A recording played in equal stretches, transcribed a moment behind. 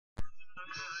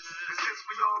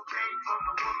came from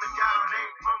a woman, got a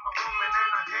name from a woman,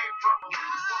 and I came from a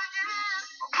woman.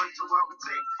 I wait till I would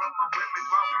take from my women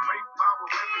while we rape our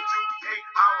women to create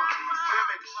our women.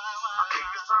 I think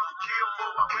it's time to kill for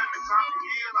our women, time to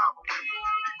heal our women,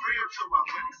 be real to our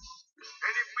women.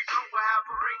 And if we don't, we'll have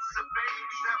a race of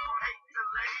babies that will hate the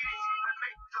ladies that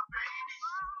make the babies.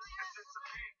 And since a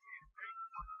man can't make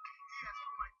one, he has no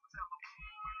right to tell a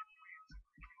woman when it's weird to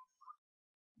create one.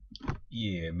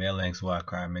 Yeah, Male Lengths Why I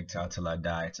Cry MGTOW Till I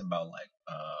Die. It's about like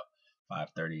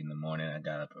 5:30 in the morning. I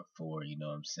got up at 4, you know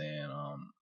what I'm saying?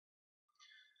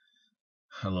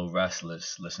 A little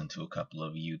restless. Listened to a couple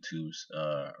of YouTube's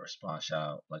response. Shout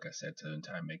out, like I said, to the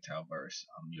entire MGTOW verse.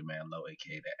 Your man Low,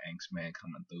 aka that Angst Man,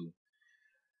 coming through.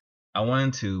 I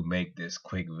wanted to make this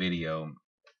quick video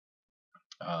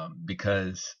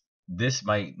because this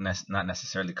might not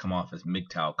necessarily come off as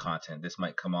MGTOW content. This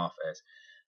might come off as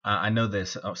I know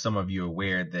that some of you are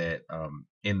aware that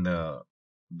in the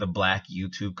Black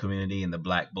YouTube community, in the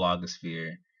Black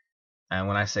blogosphere, and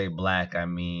when I say Black, I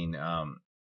mean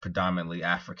predominantly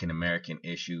African American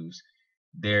issues,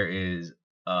 there is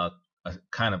a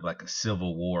kind of like a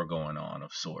civil war going on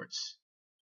of sorts.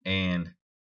 And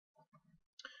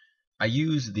I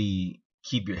use the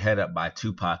 "Keep Your Head Up" by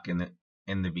Tupac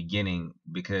in the beginning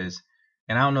because,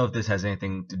 and I don't know if this has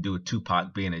anything to do with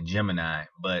Tupac being a Gemini,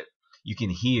 but you can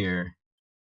hear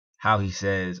how he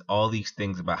says all these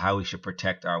things about how we should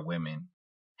protect our women,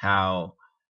 how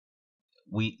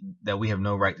we have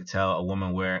no right to tell a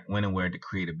woman when and where to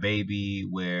create a baby,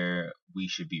 where we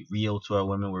should be real to our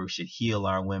women, where we should heal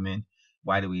our women,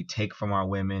 why do we take from our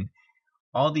women,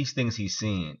 all these things he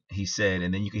said,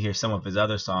 and then you can hear some of his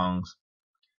other songs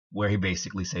where he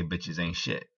basically say bitches ain't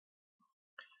shit.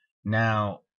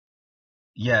 Now,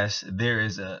 yes, there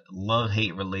is a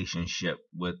love-hate relationship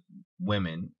with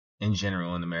women in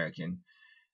general in American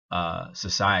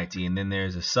society, and then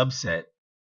there's a subset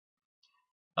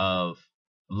of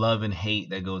love and hate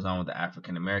that goes on with the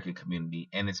African American community,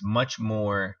 and it's much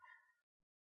more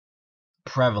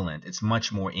prevalent. It's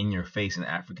much more in your face in the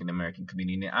African American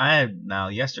community. And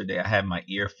yesterday I had my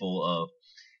ear full of,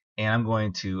 and I'm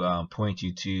going to point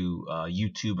you to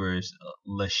YouTubers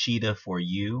Lashida for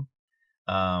You,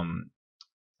 and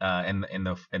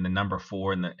the number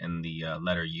 4 in the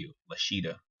letter U,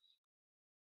 Lashida,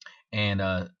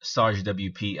 and Sarge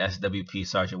WP, SWP,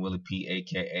 Sergeant Willie P,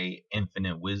 aka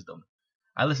Infinite Wisdom.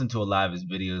 I listen to a lot of his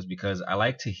videos because I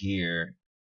like to hear.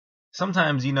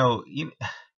 Sometimes, I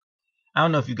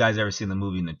don't know if you guys ever seen the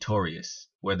movie Notorious,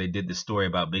 where they did the story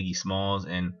about Biggie Smalls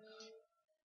and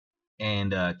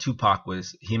Tupac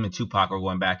him and Tupac were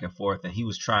going back and forth, and he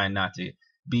was trying not to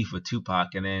beef with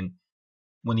Tupac, and then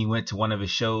when he went to one of his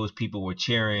shows, people were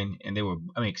cheering, and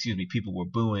people were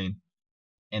booing,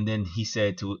 and then he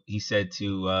said to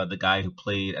the guy who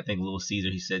played, I think, Little Caesar,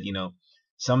 he said,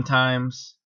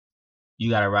 sometimes you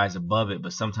gotta rise above it,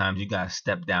 but sometimes you gotta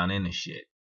step down in the shit.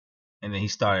 And then he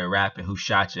started rapping, "Who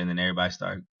shot you?" and then everybody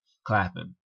started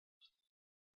clapping.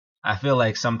 I feel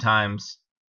like sometimes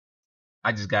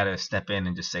I just gotta step in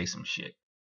and just say some shit.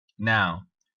 Now,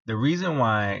 the reason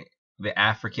why the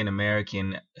African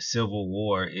American Civil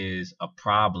War is a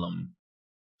problem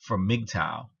for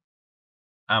MGTOW,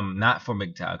 not for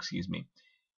MGTOW, excuse me,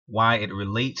 why it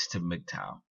relates to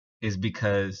MGTOW is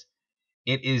because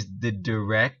it is the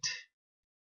direct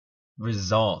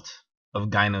result of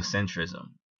gynocentrism.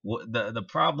 The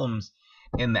problems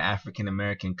in the African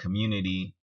American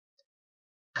community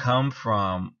come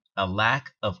from a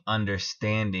lack of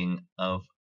understanding of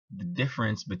the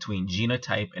difference between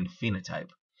genotype and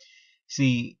phenotype.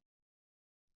 See,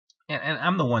 and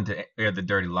I'm the one to air the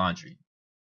dirty laundry.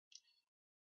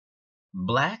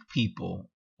 Black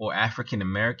people, or African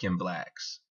American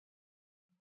blacks,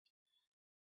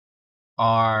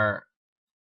 are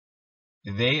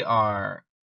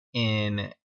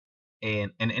in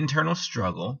an internal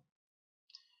struggle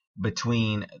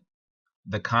between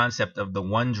the concept of the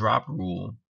one drop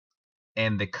rule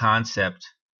and the concept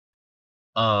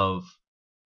of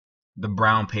the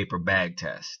brown paper bag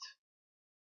test.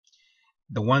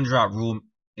 The one drop rule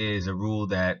is a rule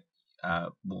that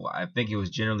I think it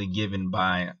was generally given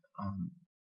by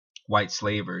white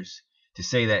slavers to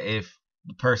say that if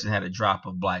the person had a drop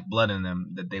of black blood in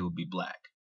them, that they would be black.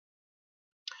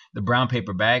 The brown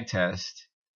paper bag test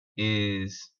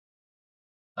is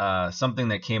something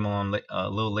that came on a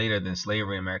little later than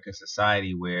slavery in American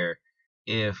society, where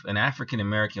if an African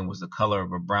American was the color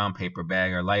of a brown paper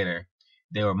bag or lighter,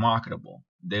 they were marketable.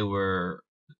 They were,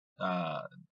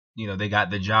 they got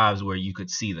the jobs where you could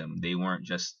see them. They weren't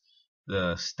just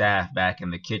the staff back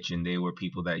in the kitchen. They were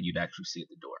people that you'd actually see at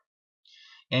the door.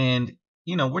 And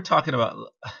we're talking about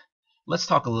let's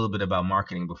talk a little bit about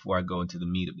marketing before I go into the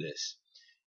meat of this.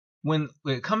 When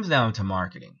it comes down to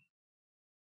marketing,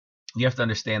 you have to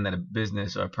understand that a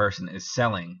business or a person is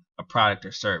selling a product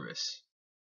or service.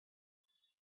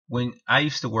 When I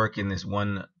used to work in this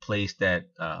one place that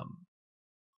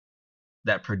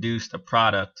produced a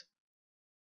product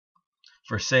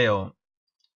for sale,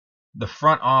 the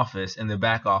front office and the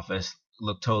back office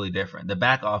looked totally different. The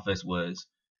back office was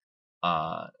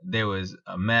there was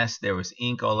a mess. There was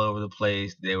ink all over the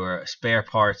place. There were spare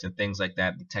parts and things like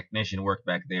that. The technician worked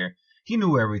back there. He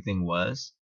knew where everything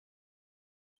was.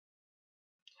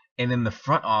 And in the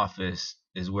front office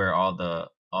is where all the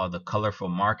colorful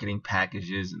marketing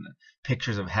packages and the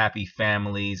pictures of happy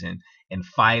families and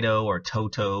Fido or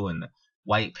Toto and the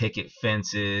white picket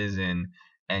fences and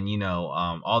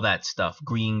all that stuff,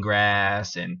 green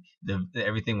grass, and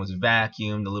everything was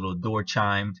vacuumed, the little door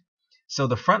chimed. So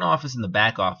the front office and the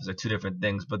back office are two different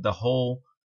things, but the whole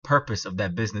purpose of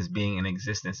that business being in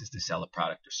existence is to sell a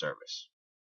product or service.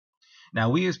 Now,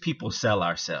 we as people sell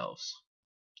ourselves.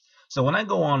 So when I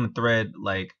go on the thread,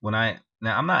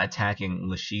 now I'm not attacking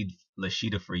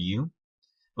Lashida for you,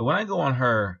 but when I go on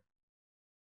her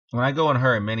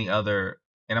and many other,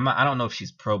 and I don't know if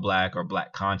she's pro-black or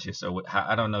black conscious or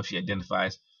I don't know if she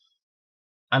identifies.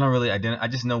 I don't really identify. I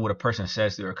just know what a person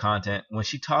says through her content. When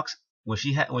she talks, when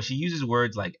she uses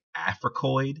words like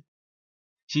Africoid,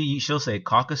 she'll say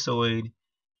Caucasoid,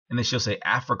 and then she'll say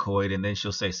Africoid, and then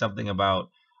she'll say something about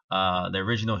the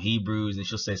original Hebrews, and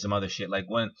she'll say some other shit. Like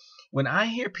when I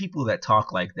hear people that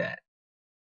talk like that,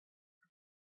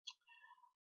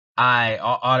 I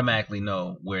automatically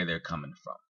know where they're coming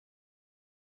from.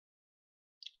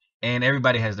 And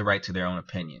everybody has the right to their own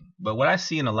opinion. But what I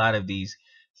see in a lot of these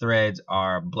threads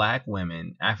are black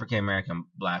women, African American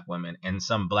black women, and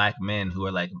some black men who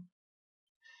are like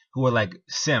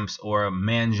simps or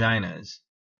manginas,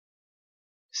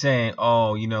 saying,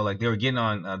 oh, like they were getting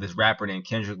on this rapper named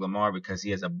Kendric Lamar because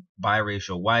he has a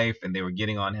biracial wife, and they were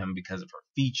getting on him because of her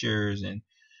features. And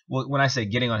when I say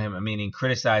getting on him, I mean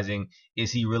criticizing,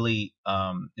 is he really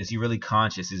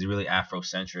conscious? Is he really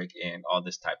Afrocentric and all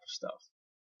this type of stuff?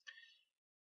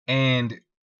 And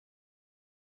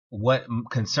what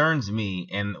concerns me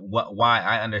and why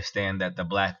I understand that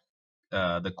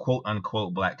the quote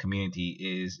unquote black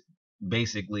community is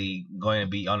basically going to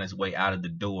be on its way out of the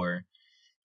door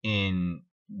in,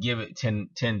 give it 10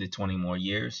 to 20 more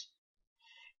years,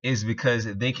 is because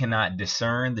they cannot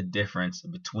discern the difference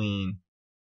between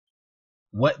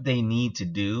what they need to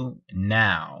do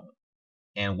now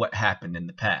and what happened in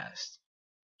the past.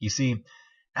 You see,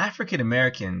 African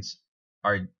Americans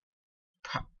are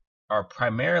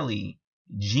primarily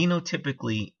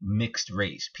genotypically mixed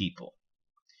race people,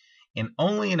 and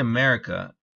only in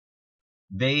America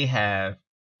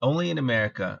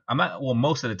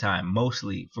most of the time,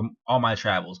 mostly from all my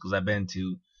travels, because I've been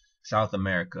to South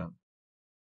America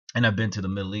and I've been to the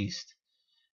Middle East,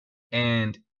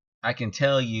 and I can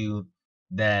tell you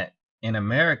that in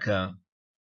America,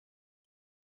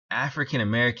 African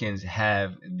Americans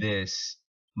have this,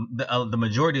 the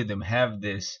majority of them have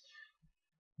this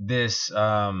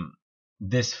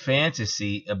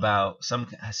fantasy about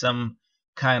some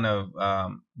kind of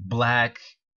black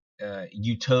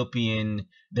utopian.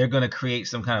 They're going to create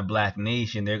some kind of black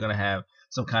nation. They're going to have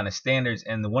some kind of standards.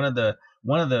 And one of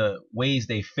the ways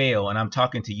they fail, and I'm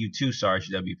talking to you too, Sarge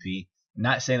WP,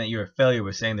 not saying that you're a failure,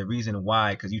 but saying the reason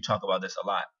why, because you talk about this a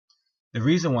lot. The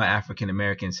reason why African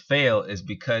Americans fail is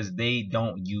because they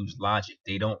don't use logic.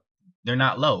 They're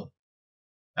not LOE.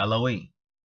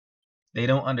 They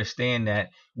don't understand that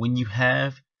when you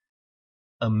have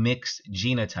a mixed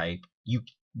genotype,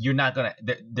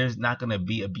 there's not gonna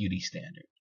be a beauty standard.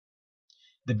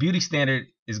 The beauty standard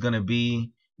is gonna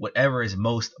be whatever is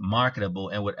most marketable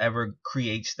and whatever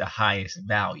creates the highest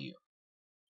value.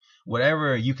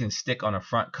 Whatever you can stick on a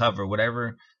front cover,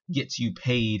 whatever gets you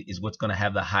paid, is what's gonna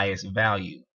have the highest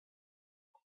value.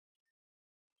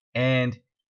 And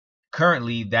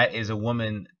currently, that is a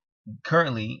woman.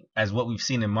 Currently, as what we've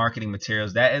seen in marketing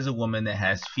materials, that is a woman that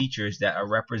has features that are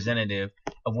representative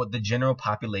of what the general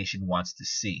population wants to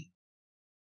see.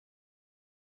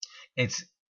 It's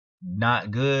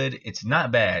not good, it's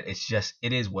not bad, it's just,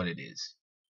 it is what it is.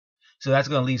 So that's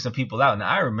going to leave some people out. Now,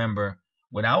 I remember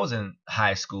when I was in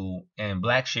high school and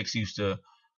black chicks used to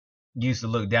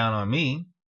look down on me,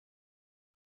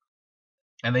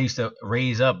 and they used to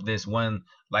raise up this one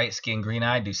light-skinned,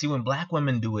 green-eyed dude. See, when black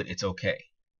women do it, it's okay.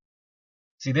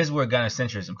 See, this is where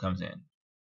gynocentrism comes in.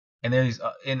 And there's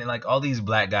like all these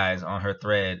black guys on her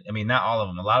thread. I mean, not all of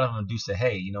them. A lot of them do say,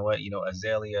 hey, you know what?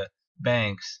 Azalea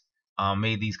Banks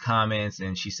made these comments,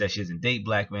 and she said she doesn't date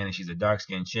black men, and she's a dark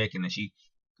skinned chick, and then she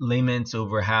laments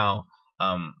over how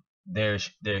there's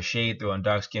shade thrown on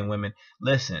dark skinned women.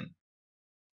 Listen,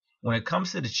 when it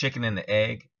comes to the chicken and the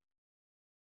egg,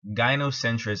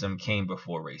 gynocentrism came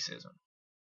before racism,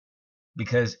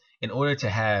 because in order to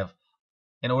have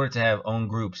own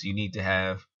groups, you need to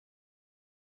have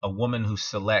a woman who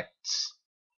selects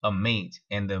a mate,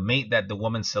 and the mate that the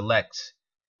woman selects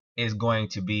is going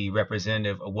to be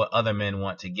representative of what other men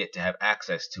want to get to have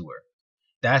access to her.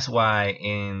 That's why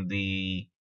in the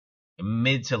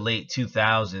mid to late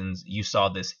 2000s you saw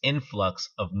this influx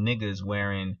of niggas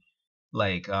wearing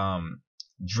like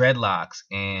dreadlocks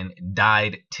and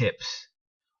dyed tips.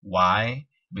 Why?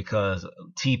 Because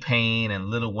T-Pain and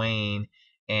Lil Wayne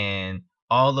and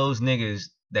all those niggas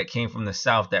that came from the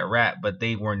South that rap, but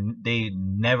they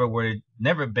never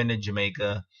been to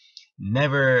Jamaica,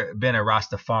 never been a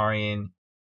Rastafarian.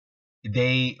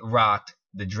 They rocked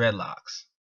the dreadlocks,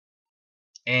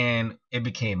 and it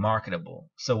became marketable.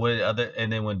 So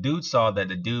and then when dude saw that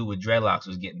the dude with dreadlocks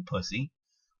was getting pussy,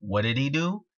 what did he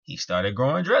do? He started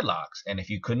growing dreadlocks, and if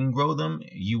you couldn't grow them,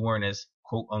 you weren't as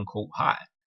quote unquote hot.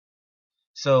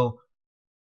 So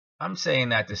I'm saying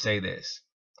that to say this,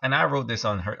 and I wrote this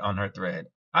on her thread.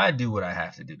 I do what I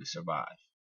have to do to survive.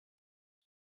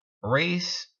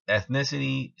 Race,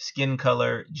 ethnicity, skin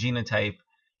color, genotype,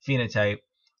 phenotype,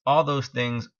 all those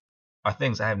things are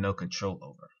things I have no control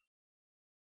over.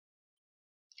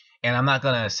 And I'm not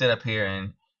gonna sit up here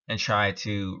and try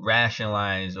to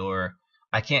rationalize, or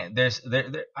I can't.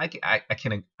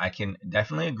 I can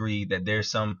definitely agree that there's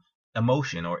some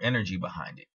emotion or energy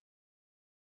behind it.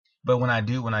 But when I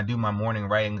do my morning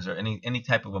writings or any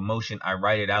type of emotion, I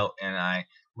write it out and I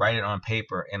write it on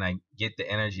paper and I get the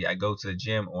energy. I go to the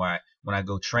gym, or when I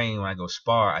go train, when I go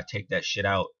spar, I take that shit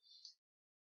out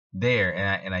there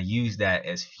and I use that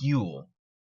as fuel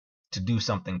to do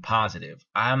something positive.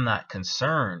 I'm not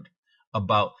concerned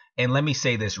about, and let me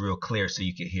say this real clear so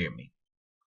you can hear me.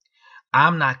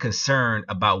 I'm not concerned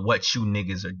about what you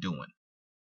niggas are doing.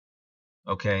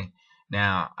 Okay?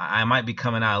 Now, I might be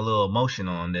coming out a little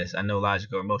emotional on this. I know logic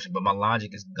or emotion, but my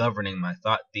logic is governing my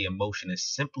thought. The emotion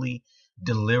is simply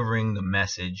delivering the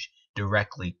message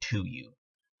directly to you.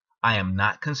 I am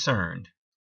not concerned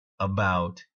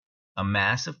about a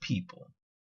mass of people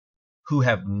who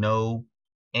have no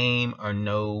aim or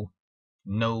no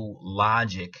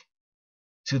logic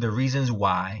to the reasons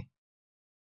why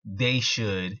they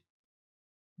should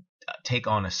take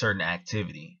on a certain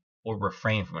activity or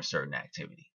refrain from a certain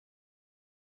activity.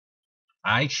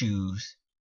 I choose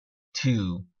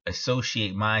to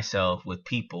associate myself with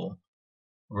people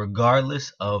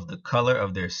regardless of the color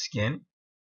of their skin,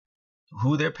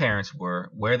 who their parents were,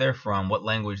 where they're from, what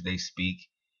language they speak,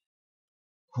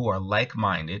 who are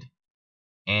like-minded,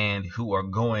 and who are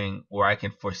going, or I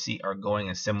can foresee are going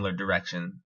in similar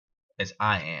direction as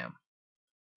I am.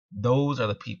 Those are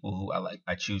the people who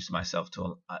I choose myself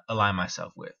to align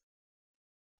myself with.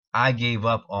 I gave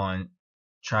up on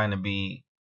trying to be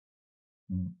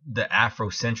the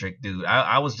Afrocentric dude.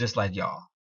 I was just like y'all.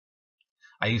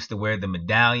 I used to wear the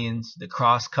medallions, the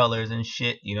cross colors and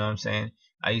shit, you know what I'm saying?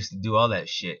 I used to do all that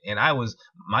shit. And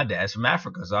my dad's from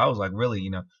Africa, so I was like, really,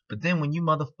 But then when you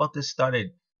motherfuckers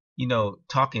started,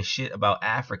 talking shit about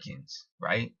Africans,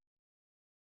 right?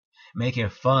 Making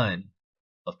fun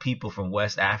of people from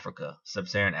West Africa,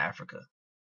 Sub-Saharan Africa.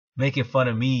 Making fun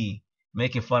of me,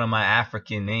 making fun of my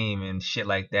African name and shit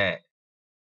like that.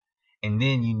 And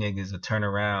then you niggas will turn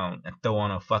around and throw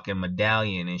on a fucking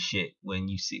medallion and shit when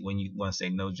you want to say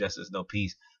no justice, no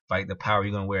peace, fight the power.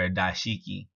 You're gonna wear a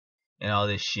dashiki and all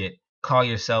this shit. Call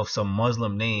yourself some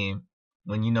Muslim name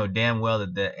when you know damn well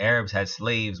that the Arabs had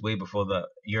slaves way before the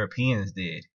Europeans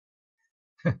did.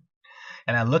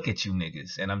 And I look at you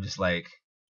niggas and I'm just like,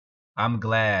 I'm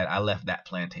glad I left that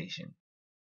plantation.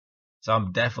 So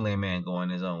I'm definitely a man going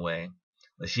his own way.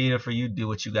 Lashida, for you, do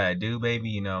what you gotta do,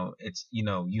 baby. It's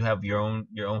you have your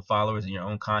own followers and your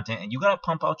own content, and you gotta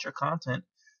pump out your content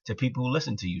to people who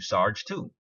listen to you. Sarge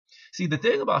too. See, the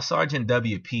thing about Sergeant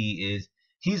WP is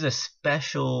he's a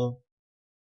special.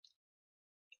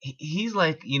 He's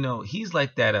like he's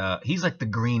like that. He's like the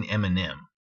green M&M.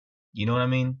 You know what I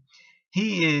mean?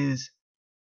 He is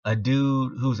a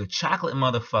dude who's a chocolate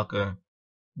motherfucker,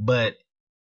 but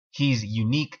he's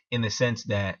unique in the sense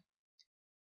that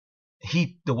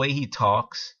the way he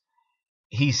talks,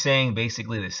 he's saying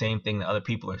basically the same thing that other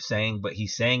people are saying, but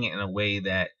he's saying it in a way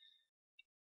that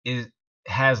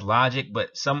has logic. But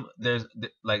there's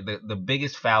like the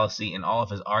biggest fallacy in all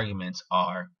of his arguments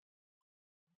are,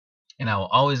 and I will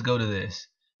always go to this,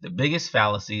 the biggest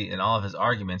fallacy in all of his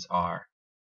arguments are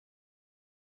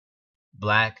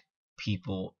Black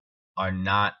people are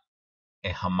not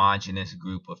a homogenous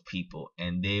group of people,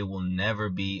 and they will never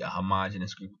be a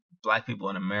homogenous group. Black people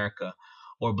in America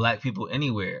or black people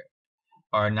anywhere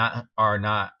are not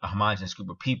a homogenous group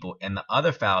of people. And the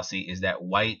other fallacy is that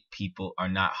white people are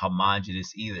not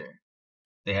homogenous either.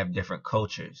 They have different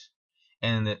cultures.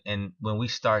 And when we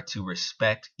start to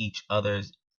respect each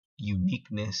other's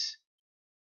uniqueness,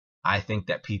 I think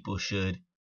that people should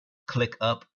click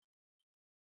up,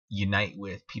 unite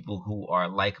with people who are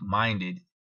like-minded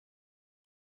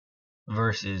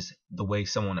versus the way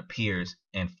someone appears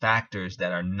and factors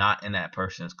that are not in that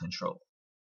person's control.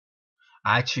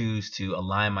 I choose to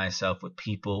align myself with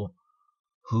people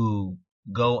who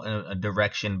go in a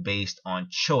direction based on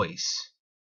choice,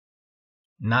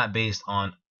 not based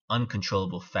on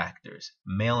uncontrollable factors.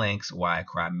 Male angst, why I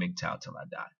cry MGTOW till I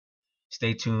die.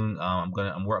 Stay tuned. I'm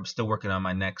still working on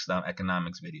my next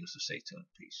economics video, so stay tuned.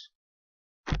 Peace.